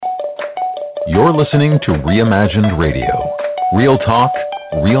You're listening to Reimagined Radio. Real talk,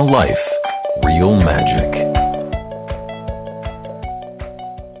 real life, real magic.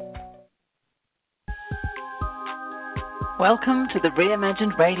 Welcome to the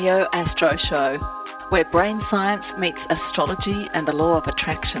Reimagined Radio Astro Show, where brain science meets astrology and the law of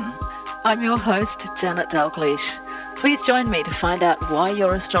attraction. I'm your host, Janette Dalgliesh. Please join me to find out why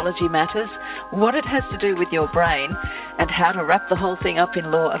your astrology matters, what it has to do with your brain, and how to wrap the whole thing up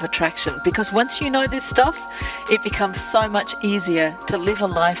in law of attraction. Because once you know this stuff, it becomes so much easier to live a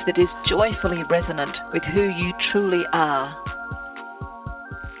life that is joyfully resonant with who you truly are.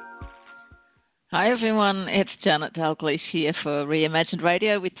 Hi everyone, it's Janette Dalgliesh here for Reimagined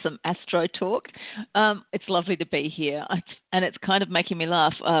Radio with some Astro Talk. It's lovely to be here, and it's kind of making me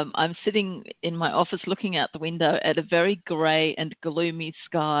laugh. I'm sitting in my office looking out the window at a very grey and gloomy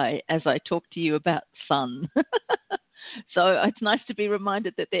sky as I talk to you about sun. So it's nice to be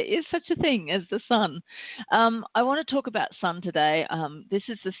reminded that there is such a thing as the sun. I want to talk about sun today. This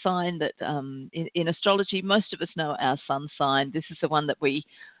is the sign that in astrology, most of us know our sun sign. This is the one that we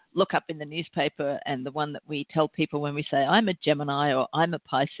look up in the newspaper and the one that we tell people when we say, I'm a Gemini or I'm a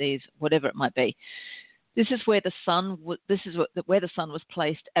Pisces, whatever it might be. This is where the sun where the sun was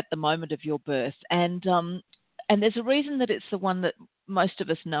placed at the moment of your birth. And there's a reason that it's the one that most of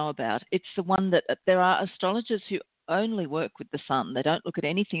us know about. It's the one that there are astrologers who only work with the sun. They don't look at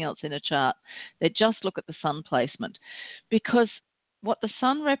anything else in a chart. They just look at the sun placement, because what the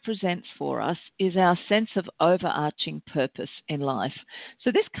sun represents for us is our sense of overarching purpose in life.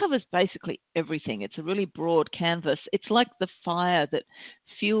 So this covers basically everything. It's a really broad canvas. It's like the fire that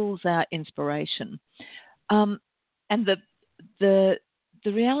fuels our inspiration. And the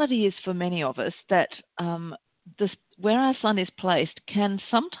reality is for many of us that where our sun is placed can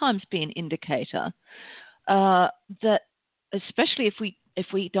sometimes be an indicator that, especially if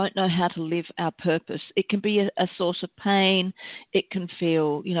we don't know how to live our purpose, it can be a source of pain. It can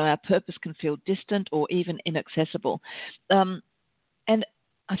feel, our purpose can feel distant or even inaccessible. And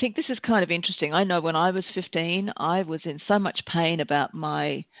I think this is kind of interesting. I know when I was 15, I was in so much pain about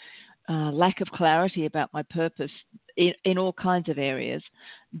my lack of clarity about my purpose in all kinds of areas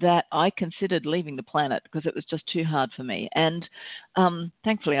that I considered leaving the planet because it was just too hard for me. And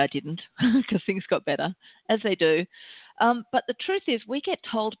thankfully I didn't, because things got better, as they do. But the truth is, we get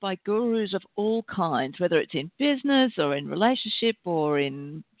told by gurus of all kinds, whether it's in business or in relationship or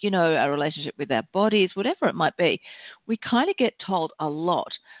in, our relationship with our bodies, whatever it might be, we kind of get told a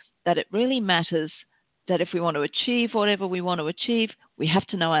lot that it really matters that if we want to achieve whatever we want to achieve, we have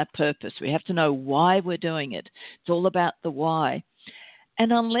to know our purpose. We have to know why we're doing it. It's all about the why.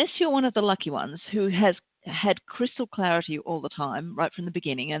 And unless you're one of the lucky ones who has had crystal clarity all the time, right from the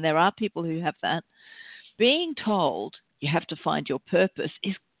beginning, and there are people who have that, being told you have to find your purpose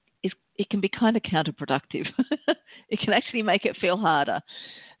it can be kind of counterproductive. It can actually make it feel harder.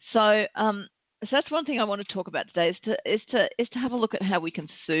 So that's one thing I want to talk about today is to have a look at how we can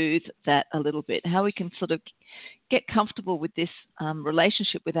soothe that a little bit, how we can sort of get comfortable with this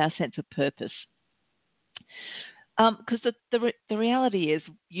relationship with our sense of purpose. Because the reality is,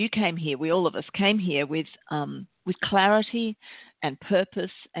 all of us came here with clarity and purpose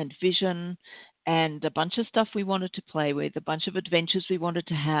and vision and a bunch of stuff we wanted to play with, a bunch of adventures we wanted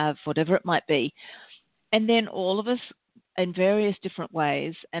to have, whatever it might be. And then all of us, in various different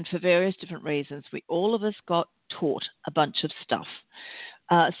ways and for various different reasons, all of us got taught a bunch of stuff.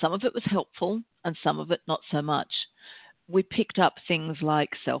 Some of it was helpful and some of it not so much. We picked up things like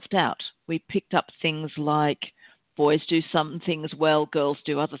self-doubt. We picked up things like boys do some things well, girls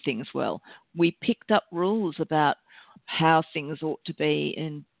do other things well. We picked up rules about how things ought to be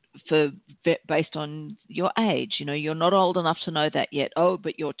based on your age. You're not old enough to know that yet. Oh,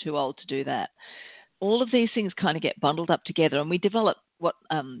 but you're too old to do that. All of these things kind of get bundled up together, and we develop what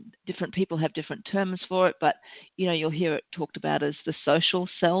different people have different terms for it, but, you'll hear it talked about as the social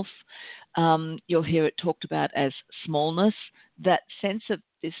self. You'll hear it talked about as smallness, that sense of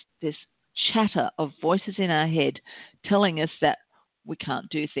this chatter of voices in our head telling us that we can't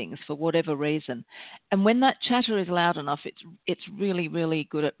do things for whatever reason. And when that chatter is loud enough, it's really, really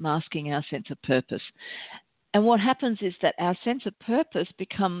good at masking our sense of purpose. And what happens is that our sense of purpose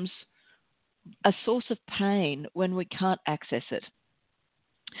becomes a source of pain when we can't access it.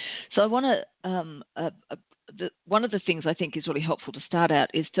 So I want to, one of the things I think is really helpful to start out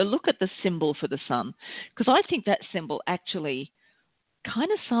is to look at the symbol for the sun, because I think that symbol actually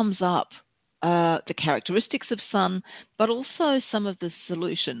kind of sums up the characteristics of sun, but also some of the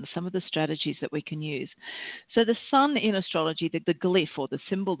solutions, some of the strategies that we can use. So the sun in astrology, the glyph or the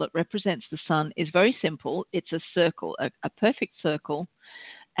symbol that represents the sun is very simple. It's a circle, a perfect circle,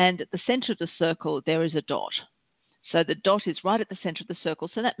 And at the center of the circle, there is a dot. So the dot is right at the center of the circle.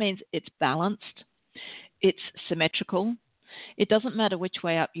 So that means it's balanced, it's symmetrical. It doesn't matter which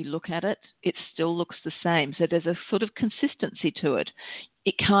way up you look at it, it still looks the same. So there's a sort of consistency to it.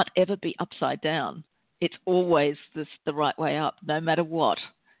 It can't ever be upside down. It's always the right way up, no matter what.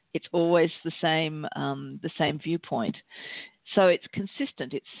 It's always the same viewpoint. So it's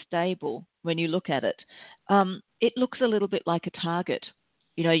consistent, it's stable when you look at it. It looks a little bit like a target.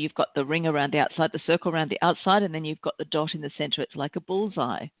 You know, you've got the ring around the outside, the circle around the outside, and then you've got the dot in the center. It's like a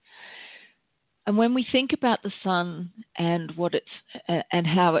bullseye. And when we think about the sun and what it's and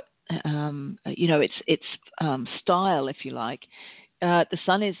how it, its style, if you like, the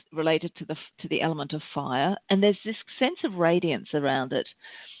sun is related to the element of fire, and there's this sense of radiance around it.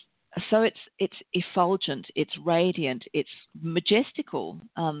 So it's effulgent, it's radiant, it's majestical.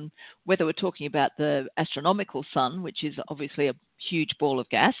 Whether we're talking about the astronomical sun, which is obviously a huge ball of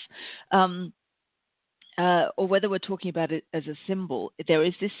gas, or whether we're talking about it as a symbol, there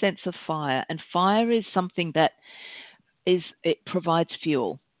is this sense of fire, and fire is something that it provides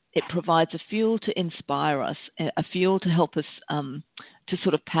fuel. It provides a fuel to inspire us, a fuel to help us, to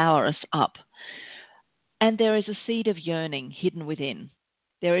sort of power us up. And there is a seed of yearning hidden within.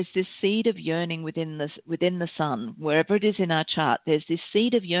 There is this seed of yearning within the sun, wherever it is in our chart. There's this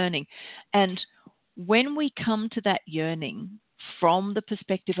seed of yearning, and when we come to that yearning from the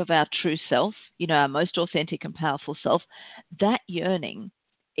perspective of our true self, you know, our most authentic and powerful self, that yearning,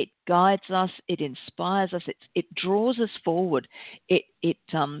 it guides us, it inspires us, it draws us forward. It's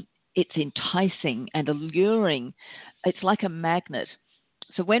enticing and alluring. It's like a magnet.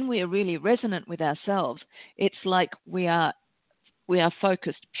 So when we are really resonant with ourselves, it's like we are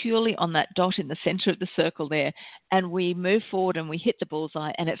focused purely on that dot in the center of the circle there, and we move forward and we hit the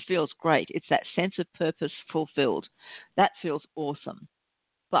bullseye, and it feels great. It's that sense of purpose fulfilled. That feels awesome.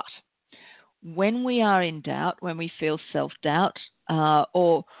 But when we are in doubt, when we feel self-doubt,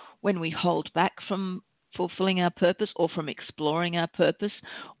 or when we hold back from fulfilling our purpose or from exploring our purpose,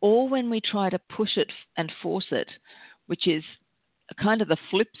 or when we try to push it and force it, which is kind of the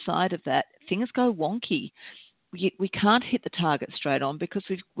flip side of that, things go wonky. We can't hit the target straight on because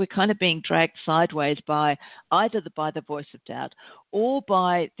we're kind of being dragged sideways by either by the voice of doubt or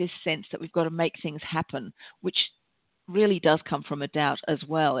by this sense that we've got to make things happen, which really does come from a doubt as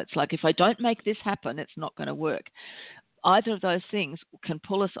well. It's like, if I don't make this happen, it's not going to work. Either of those things can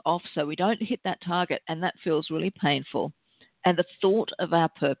pull us off so we don't hit that target, and that feels really painful. And the thought of our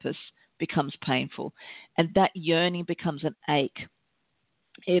purpose becomes painful, and that yearning becomes an ache.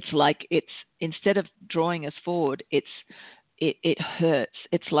 It's like instead of drawing us forward, it hurts.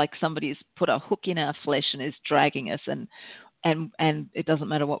 It's like somebody's put a hook in our flesh and is dragging us, and it doesn't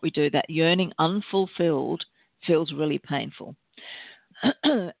matter what we do. That yearning unfulfilled feels really painful.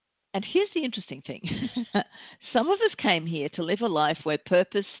 And here's the interesting thing. Some of us came here to live a life where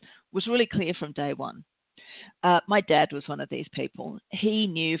purpose was really clear from day one. My dad was one of these people. He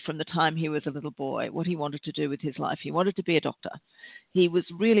knew from the time he was a little boy what he wanted to do with his life. He wanted to be a doctor. He was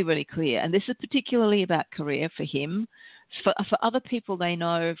really, really clear. And this is particularly about career for him. For other people, they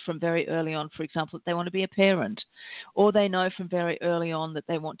know from very early on, for example, that they want to be a parent, or they know from very early on that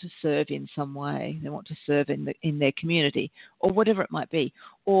they want to serve in some way. They want to serve in their community, or whatever it might be.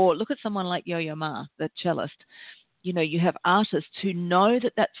 Or look at someone like Yo-Yo Ma, the cellist. You know, you have artists who know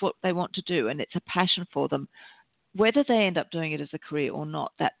that that's what they want to do, and it's a passion for them. Whether they end up doing it as a career or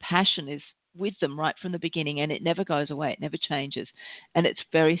not, that passion is with them right from the beginning, and it never goes away. It never changes, and it's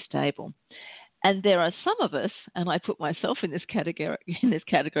very stable. And there are some of us, and I put myself in this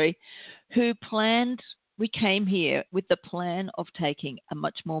category, who planned. We came here with the plan of taking a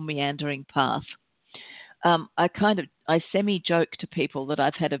much more meandering path. I semi-joke to people that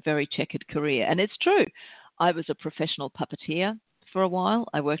I've had a very checkered career, and it's true. I was a professional puppeteer for a while.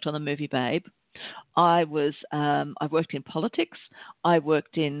 I worked on the movie Babe. I worked in politics. I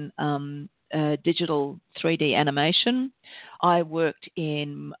worked in digital 3D animation. I worked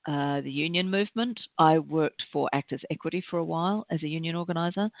in the union movement. I worked for Actors Equity for a while as a union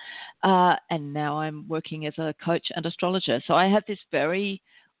organizer. And now I'm working as a coach and astrologer. So I have this very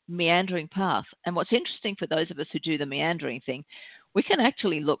meandering path. And what's interesting for those of us who do the meandering thing, we can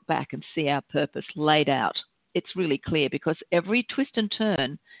actually look back and see our purpose laid out. It's really clear, because every twist and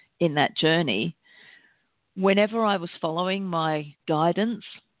turn in that journey, whenever I was following my guidance,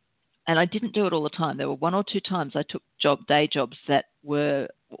 and I didn't do it all the time. There were one or two times I took day jobs that were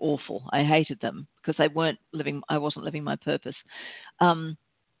awful. I hated them because I wasn't living my purpose.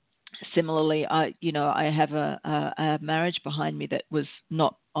 Similarly, I have a marriage behind me that was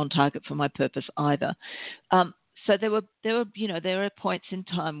not on target for my purpose either. So there were points in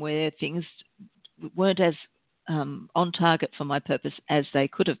time where things weren't as on target for my purpose as they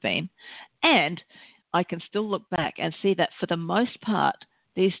could have been, and I can still look back and see that for the most part,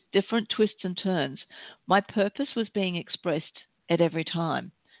 these different twists and turns, my purpose was being expressed at every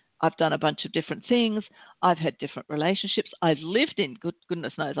time. I've done a bunch of different things. I've had different relationships. I've lived in,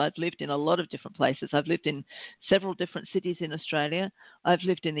 goodness knows, I've lived in a lot of different places. I've lived in several different cities in Australia. I've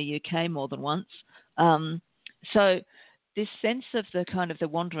lived in the UK more than once. So this sense of the kind of the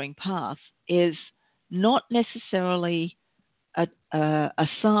wandering path is not necessarily a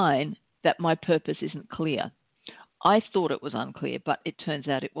sign that my purpose isn't clear. I thought it was unclear, but it turns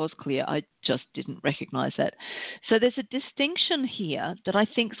out it was clear. I just didn't recognize that. So there's a distinction here that I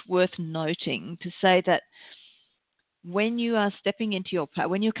think is worth noting, to say that when you are stepping into your power,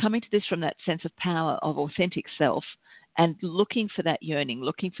 when you're coming to this from that sense of power of authentic self and looking for that yearning,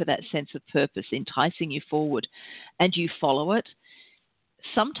 looking for that sense of purpose enticing you forward, and you follow it,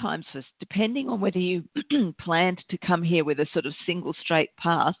 sometimes, depending on whether you planned to come here with a sort of single straight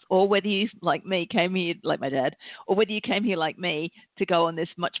path, or whether you, like me, came here like my dad, or whether you came here like me to go on this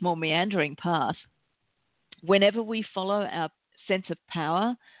much more meandering path, whenever we follow our sense of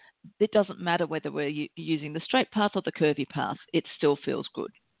power, it doesn't matter whether we're using the straight path or the curvy path, it still feels good.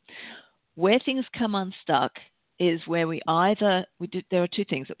 Where things come unstuck is where there are two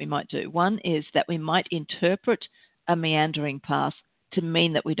things that we might do. One is that we might interpret a meandering path to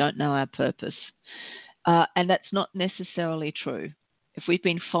mean that we don't know our purpose. And that's not necessarily true. If we've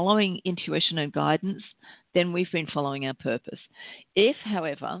been following intuition and guidance, then we've been following our purpose. If,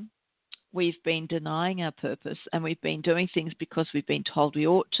 however, we've been denying our purpose and we've been doing things because we've been told we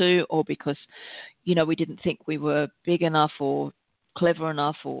ought to, or because, we didn't think we were big enough or clever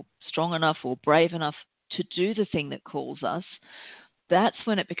enough or strong enough or brave enough to do the thing that calls us, that's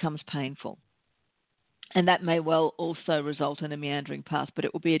when it becomes painful. And that may well also result in a meandering path, but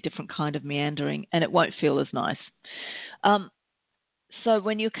it will be a different kind of meandering, and it won't feel as nice. So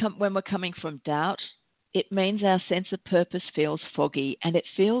when we're coming from doubt, it means our sense of purpose feels foggy, and it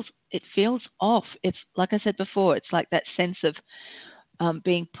feels off. It's like I said before, it's like that sense of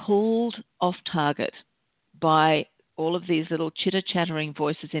being pulled off target by all of these little chitter-chattering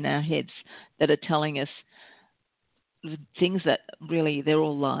voices in our heads that are telling us things that really, they're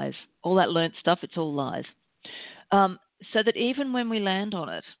all lies. All that learnt stuff, it's all lies. So that even when we land on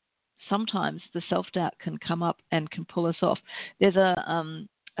it, sometimes the self-doubt can come up and can pull us off. There's a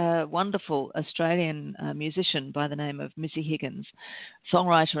wonderful Australian musician by the name of Missy Higgins,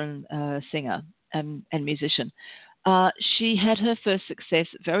 songwriter and singer and musician. She had her first success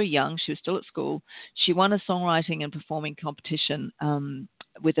very young. She was still at school. She won a songwriting and performing competition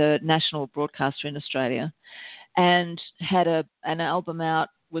with a national broadcaster in Australia, and had an album out,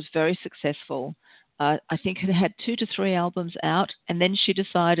 was very successful. I think it had 2 to 3 albums out, and then she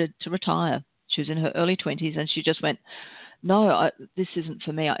decided to retire. She was in her early 20s, and she just went, no, this isn't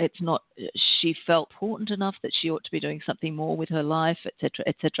for me. It's not. She felt important enough that she ought to be doing something more with her life, etc.,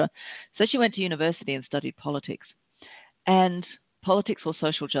 etc. So she went to university and studied politics, and politics or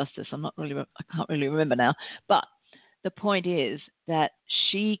social justice. I can't really remember now. But the point is that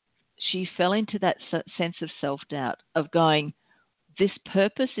she fell into that sense of self-doubt of going, this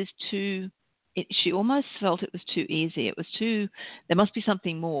purpose is too. She almost felt it was too easy. It was too. There must be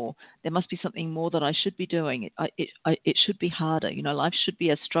something more. There must be something more that I should be doing. It should be harder. Life should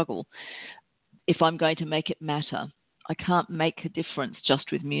be a struggle if I'm going to make it matter. I can't make a difference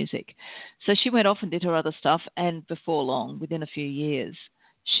just with music. So she went off and did her other stuff, and before long, within a few years,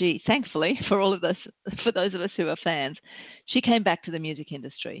 she, thankfully, for those of us who are fans, she came back to the music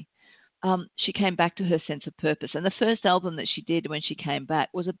industry. She came back to her sense of purpose. And the first album that she did when she came back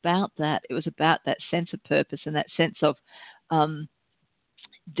was about that. It was about that sense of purpose and that sense of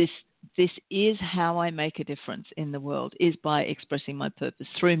this is how I make a difference in the world, is by expressing my purpose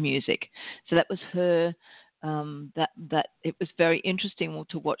through music. So that was her. That it was very interesting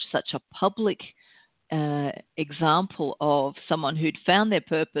to watch such a public example of someone who'd found their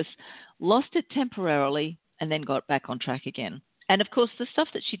purpose, lost it temporarily, and then got back on track again. And, of course, the stuff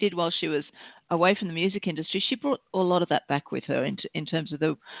that she did while she was away from the music industry, she brought a lot of that back with her in terms of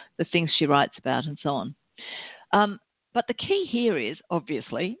the things she writes about and so on. But the key here is,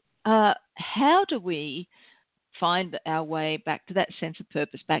 obviously, how do we find our way back to that sense of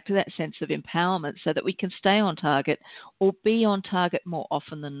purpose, back to that sense of empowerment, so that we can stay on target or be on target more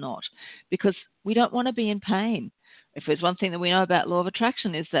often than not? Because we don't want to be in pain. If there's one thing that we know about law of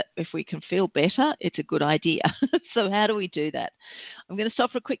attraction, is that if we can feel better, it's a good idea. So how do we do that? I'm going to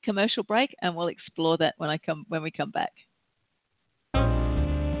stop for a quick commercial break, and we'll explore that when we come back.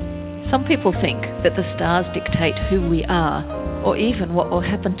 Some people think that the stars dictate who we are, or even what will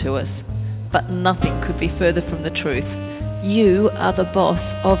happen to us, but nothing could be further from the truth. You are the boss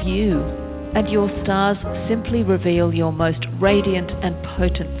of you, and your stars simply reveal your most radiant and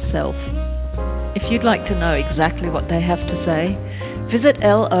potent self. If you'd like to know exactly what they have to say, visit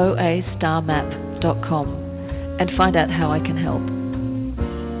loastarmap.com and find out how I can help.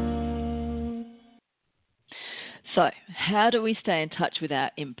 So, how do we stay in touch with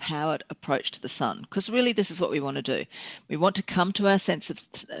our empowered approach to the sun? Because really, this is what we want to do. We want to come to our sense of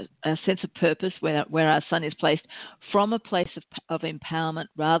purpose, where our sun is placed from a place of empowerment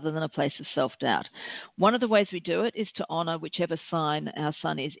rather than a place of self-doubt. One of the ways we do it is to honour whichever sign our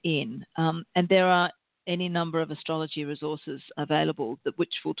sun is in, and there are any number of astrology resources available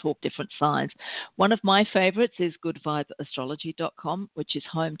which will talk different signs. One of my favourites is goodvibeastrology.com, which is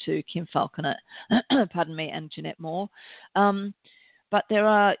home to Kim Falconer, and Janette Moore. But there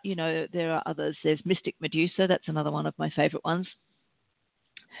are others. There's Mystic Medusa. That's another one of my favourite ones.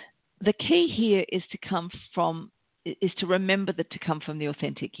 The key here is to remember that to come from the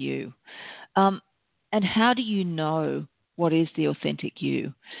authentic you. And how do you know what is the authentic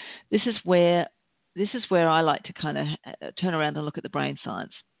you? This is where I like to kind of turn around and look at the brain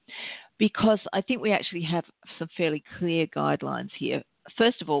science, because I think we actually have some fairly clear guidelines here.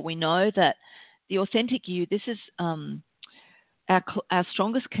 First of all, we know that the authentic you, this is our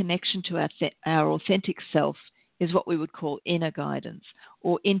strongest connection to our authentic self is what we would call inner guidance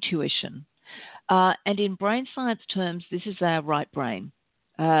or intuition. And in brain science terms, this is our right brain.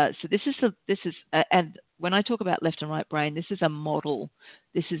 And when I talk about left and right brain, this is a model.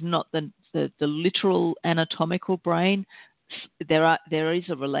 This is not the literal anatomical brain. There is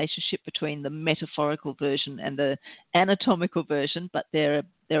a relationship between the metaphorical version and the anatomical version, but they're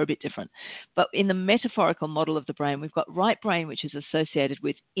a bit different. But in the metaphorical model of the brain, we've got right brain, which is associated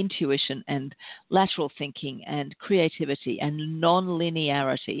with intuition and lateral thinking and creativity and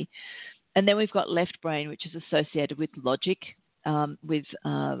non-linearity. And then we've got left brain, which is associated with logic, with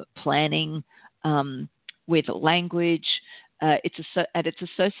planning, with language. It's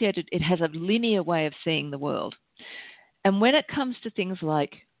associated. It has a linear way of seeing the world. And when it comes to things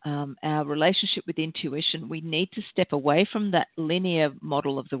like our relationship with intuition, we need to step away from that linear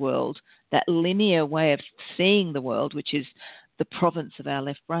model of the world, that linear way of seeing the world, which is the province of our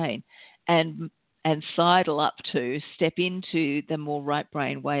left brain, and sidle up to step into the more right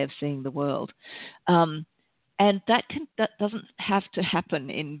brain way of seeing the world. And that doesn't have to happen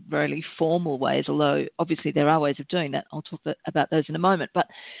in really formal ways, although obviously there are ways of doing that. I'll talk about those in a moment. But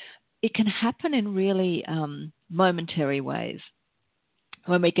it can happen in really momentary ways.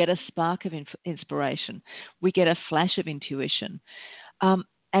 When we get a spark of inspiration, we get a flash of intuition.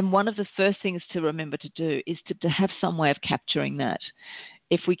 And one of the first things to remember to do is to have some way of capturing that.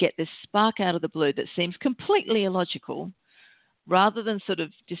 If we get this spark out of the blue that seems completely illogical, rather than sort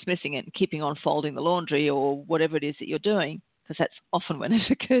of dismissing it and keeping on folding the laundry or whatever it is that you're doing, because that's often when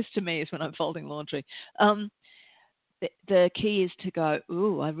it occurs to me, is when I'm folding laundry. The key is to go,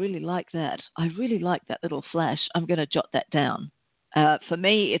 ooh, I really like that. I really like that little flash. I'm going to jot that down. For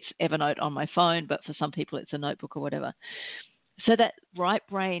me, it's Evernote on my phone, but for some people, it's a notebook or whatever. So that right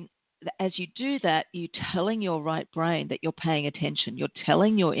brain, as you do that, you're telling your right brain that you're paying attention. You're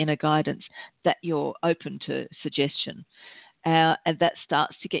telling your inner guidance that you're open to suggestion. And that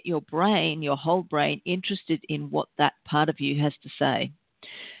starts to get your brain, your whole brain, interested in what that part of you has to say.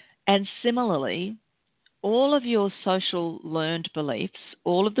 And similarly, all of your social learned beliefs,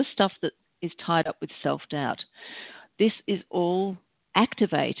 all of the stuff that is tied up with self-doubt, this is all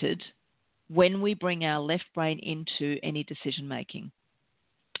activated when we bring our left brain into any decision making.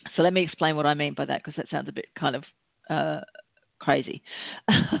 So let me explain what I mean by that, because that sounds a bit kind of crazy.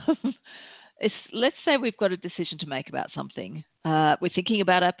 Let's say we've got a decision to make about something. We're thinking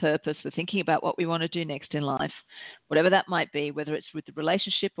about our purpose. We're thinking about what we want to do next in life, whatever that might be, whether it's with the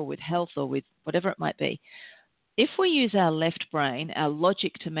relationship or with health or with whatever it might be. If we use our left brain, our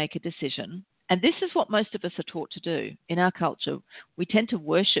logic, to make a decision, and this is what most of us are taught to do in our culture, we tend to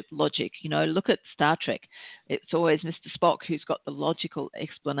worship logic. You know, look at Star Trek. It's always Mr. Spock who's got the logical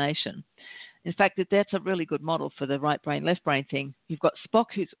explanation. In fact, that's a really good model for the right brain, left brain thing. You've got Spock,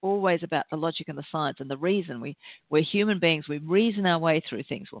 who's always about the logic and the science and the reason. We're human beings. We reason our way through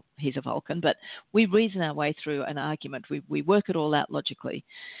things. Well, he's a Vulcan, but we reason our way through an argument. We work it all out logically.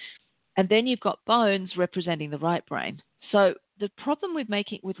 And then you've got Bones representing the right brain. So the problem with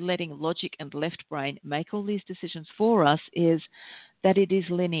letting logic and left brain make all these decisions for us is that it is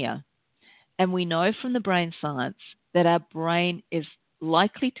linear. And we know from the brain science that our brain is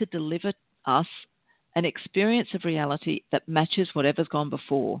likely to deliver us an experience of reality that matches whatever's gone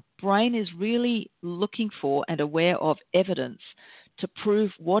before. Brain is really looking for and aware of evidence to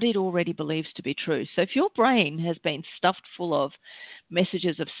prove what it already believes to be true. So if your brain has been stuffed full of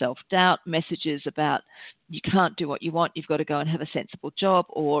messages of self-doubt, messages about you can't do what you want, you've got to go and have a sensible job,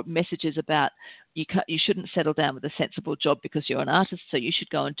 or messages about you shouldn't settle down with a sensible job because you're an artist, so you should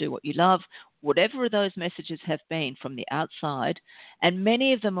go and do what you love, whatever those messages have been from the outside, and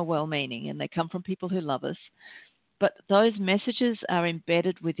many of them are well-meaning and they come from people who love us, but those messages are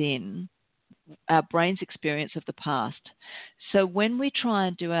embedded within our brain's experience of the past. So when we try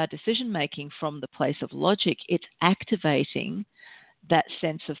and do our decision making from the place of logic, it's activating that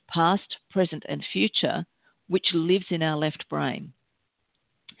sense of past, present, and future, which lives in our left brain.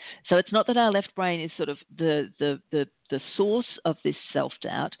 So it's not that our left brain is sort of the source of this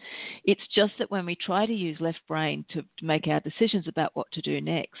self-doubt. It's just that when we try to use left brain to make our decisions about what to do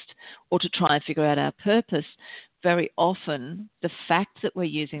next, or to try and figure out our purpose, very often the fact that we're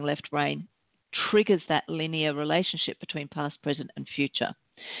using left brain triggers that linear relationship between past, present, and future.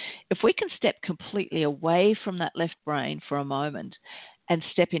 If we can step completely away from that left brain for a moment and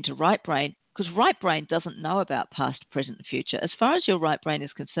step into right brain, because right brain doesn't know about past, present, and future. As far as your right brain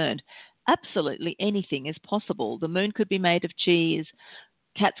is concerned, absolutely anything is possible. The moon could be made of cheese,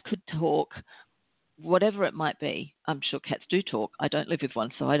 cats could talk, whatever it might be. I'm sure cats do talk. I don't live with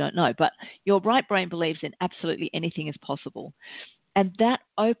one, so I don't know. But your right brain believes in absolutely anything is possible. And that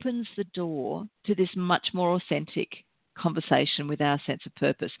opens the door to this much more authentic conversation with our sense of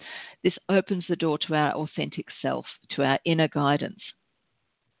purpose. This opens the door to our authentic self, to our inner guidance.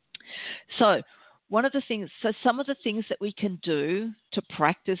 So some of the things that we can do to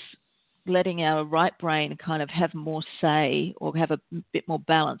practice letting our right brain kind of have more say or have a bit more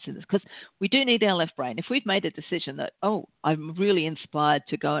balance in this, because we do need our left brain. If we've made a decision that, I'm really inspired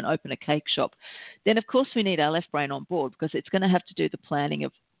to go and open a cake shop, then of course we need our left brain on board, because it's going to have to do the planning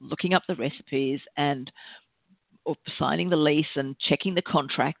of looking up the recipes or signing the lease and checking the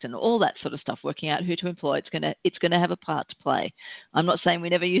contract and all that sort of stuff, working out who to employ. It's going to have a part to play. I'm not saying we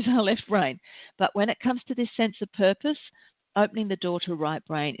never use our left brain, but when it comes to this sense of purpose, opening the door to right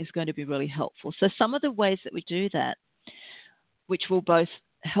brain is going to be really helpful. So some of the ways that we do that, which will both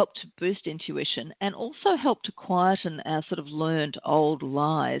help to boost intuition and also help to quieten our sort of learned old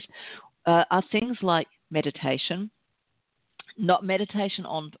lies, are things like meditation. Not meditation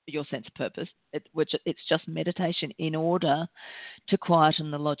on your sense of purpose, it's just meditation in order to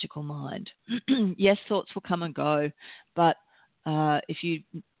quieten the logical mind. Yes, thoughts will come and go, but if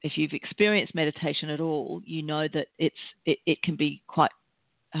you've experienced meditation at all, you know that it can be quite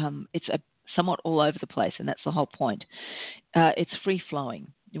it's somewhat all over the place, and that's the whole point. It's free flowing.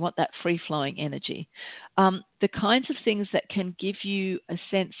 You want that free flowing energy. The kinds of things that can give you a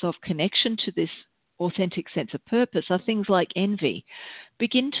sense of connection to this authentic sense of purpose are things like envy.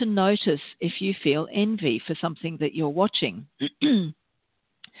 Begin to notice if you feel envy for something that you're watching.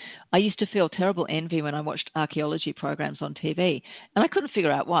 I used to feel terrible envy when I watched archaeology programs on TV, and I couldn't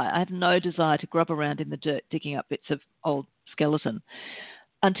figure out why. I had no desire to grub around in the dirt digging up bits of old skeleton,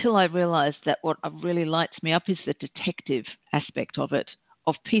 until I realized that what really lights me up is the detective aspect of it,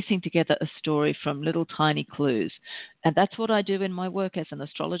 of piecing together a story from little tiny clues. And that's what I do in my work as an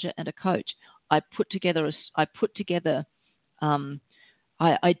astrologer and a coach. I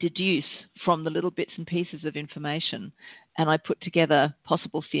deduce from the little bits and pieces of information, and I put together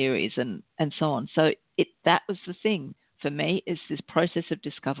possible theories and so on. So that was the thing for me, is this process of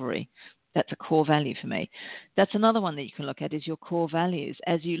discovery. That's a core value for me. That's another one that you can look at, is your core values.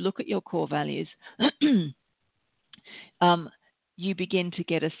 As you look at your core values, you begin to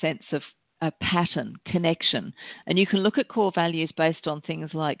get a sense of a pattern, connection. And you can look at core values based on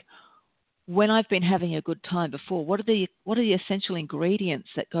things like, when I've been having a good time before, what are the essential ingredients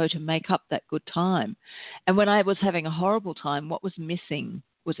that go to make up that good time? And when I was having a horrible time, what was missing?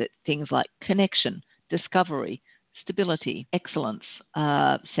 Was it things like connection, discovery, stability, excellence,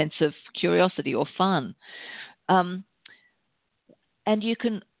 sense of curiosity or fun? And you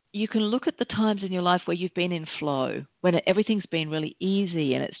can look at the times in your life where you've been in flow, when everything's been really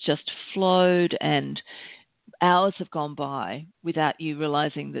easy and it's just flowed, and hours have gone by without you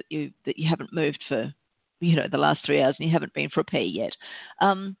realizing that you haven't moved for the last 3 hours and you haven't been for a pee yet.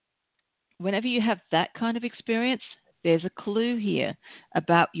 Whenever you have that kind of experience, there's a clue here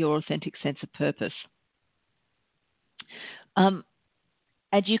about your authentic sense of purpose. And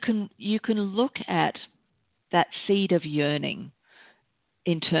you can look at that seed of yearning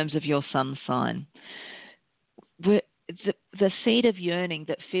in terms of your sun sign. The seed of yearning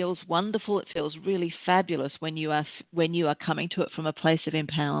that feels wonderful, it feels really fabulous when you are coming to it from a place of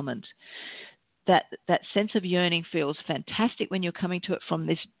empowerment. that sense of yearning feels fantastic when you're coming to it from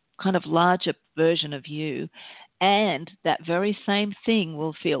this kind of larger version of you, and that very same thing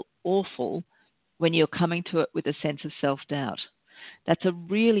will feel awful when you're coming to it with a sense of self-doubt. That's a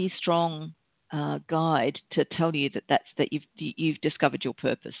really strong guide to tell you that you've discovered your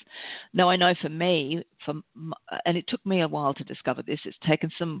purpose. Now, I know for me, and it took me a while to discover this. It's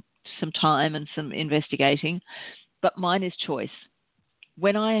taken some time and some investigating, but mine is choice.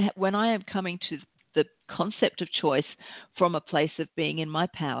 When I am coming to the concept of choice from a place of being in my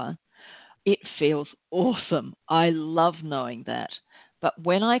power, it feels awesome. I love knowing that. But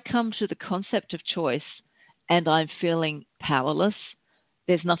when I come to the concept of choice and I'm feeling powerless,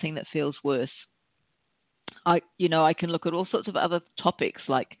 there's nothing that feels worse. I can look at all sorts of other topics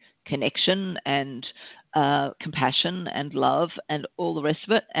like connection and compassion and love and all the rest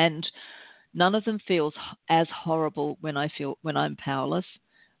of it, and none of them feels as horrible when I'm powerless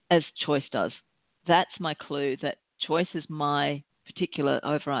as choice does. That's my clue that choice is my particular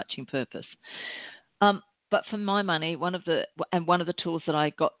overarching purpose. But for my money, one of the tools that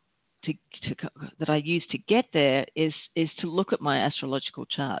I got that I use to get there is to look at my astrological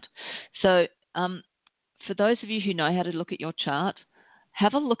chart. So for those of you who know how to look at your chart,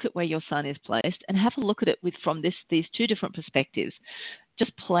 have a look at where your sun is placed and have a look at it from these two different perspectives.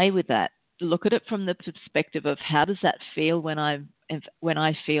 Just play with that. Look at it from the perspective of how does that feel when I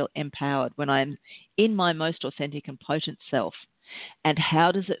feel empowered, when I'm in my most authentic and potent self, and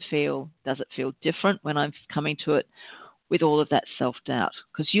how does it feel? Does it feel different when I'm coming to it with all of that self-doubt?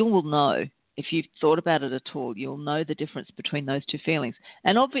 Because you will know, if you've thought about it at all, you'll know the difference between those two feelings.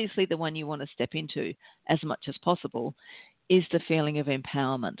 And obviously the one you want to step into as much as possible is the feeling of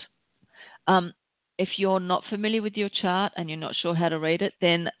empowerment. If you're not familiar with your chart and you're not sure how to read it,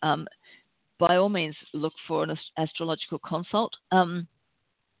 then by all means look for an astrological consult.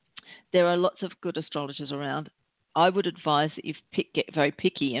 There are lots of good astrologers around. I would advise that you get very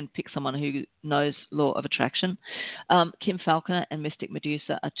picky and pick someone who knows law of attraction. Kim Falconer and Mystic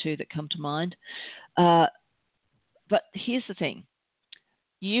Medusa are two that come to mind. But here's the thing.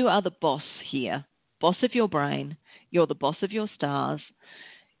 You are the boss here, boss of your brain. You're the boss of your stars.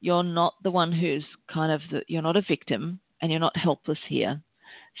 You're not the one who's you're not a victim and you're not helpless here.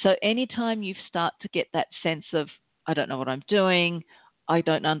 So anytime you start to get that sense of, I don't know what I'm doing, I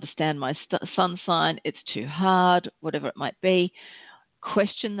don't understand my sun sign, it's too hard, whatever it might be,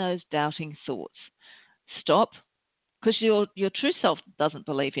 question those doubting thoughts. Stop, because your true self doesn't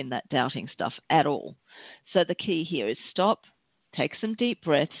believe in that doubting stuff at all. So the key here is stop, take some deep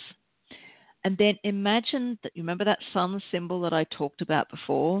breaths, and then imagine that, you remember that sun symbol that I talked about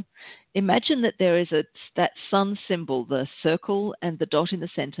before? Imagine that there is that sun symbol, the circle and the dot in the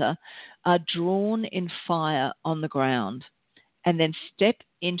center, are drawn in fire on the ground. And then step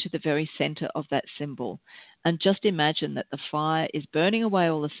into the very center of that symbol and just imagine that the fire is burning away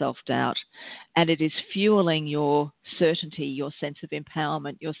all the self-doubt and it is fueling your certainty, your sense of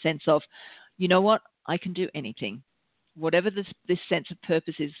empowerment, your sense of, you know what, I can do anything. Whatever this sense of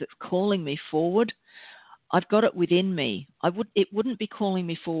purpose is that's calling me forward, I've got it within me. It wouldn't be calling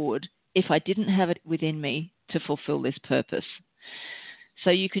me forward if I didn't have it within me to fulfill this purpose.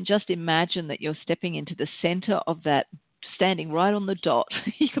 So you can just imagine that you're stepping into the center of that, standing right on the dot.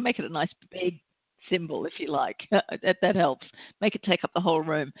 You can make it a nice big symbol if you like. That helps. Make it take up the whole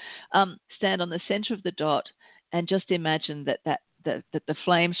room. Stand on the center of the dot and just imagine that the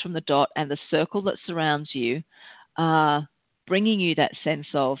flames from the dot and the circle that surrounds you are bringing you that sense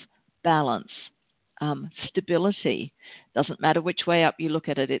of balance, stability. Doesn't matter which way up you look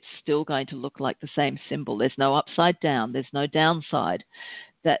at it, it's still going to look like the same symbol. There's no upside down. There's no downside.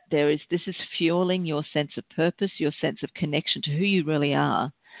 This is fueling your sense of purpose, your sense of connection to who you really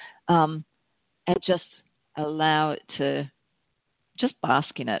are, and just allow it to just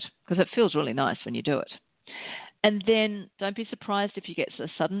bask in it, because it feels really nice when you do it. And then don't be surprised if you get a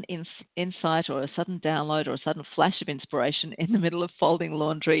sudden insight or a sudden download or a sudden flash of inspiration in the middle of folding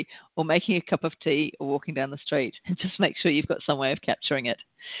laundry or making a cup of tea or walking down the street. And just make sure you've got some way of capturing it.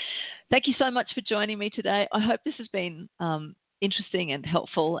 Thank you so much for joining me today. I hope this has been interesting and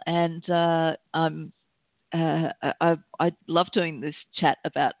helpful, and I love doing this chat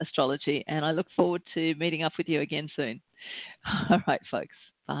about astrology, and I look forward to meeting up with you again soon. All right, folks.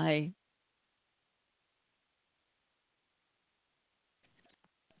 Bye.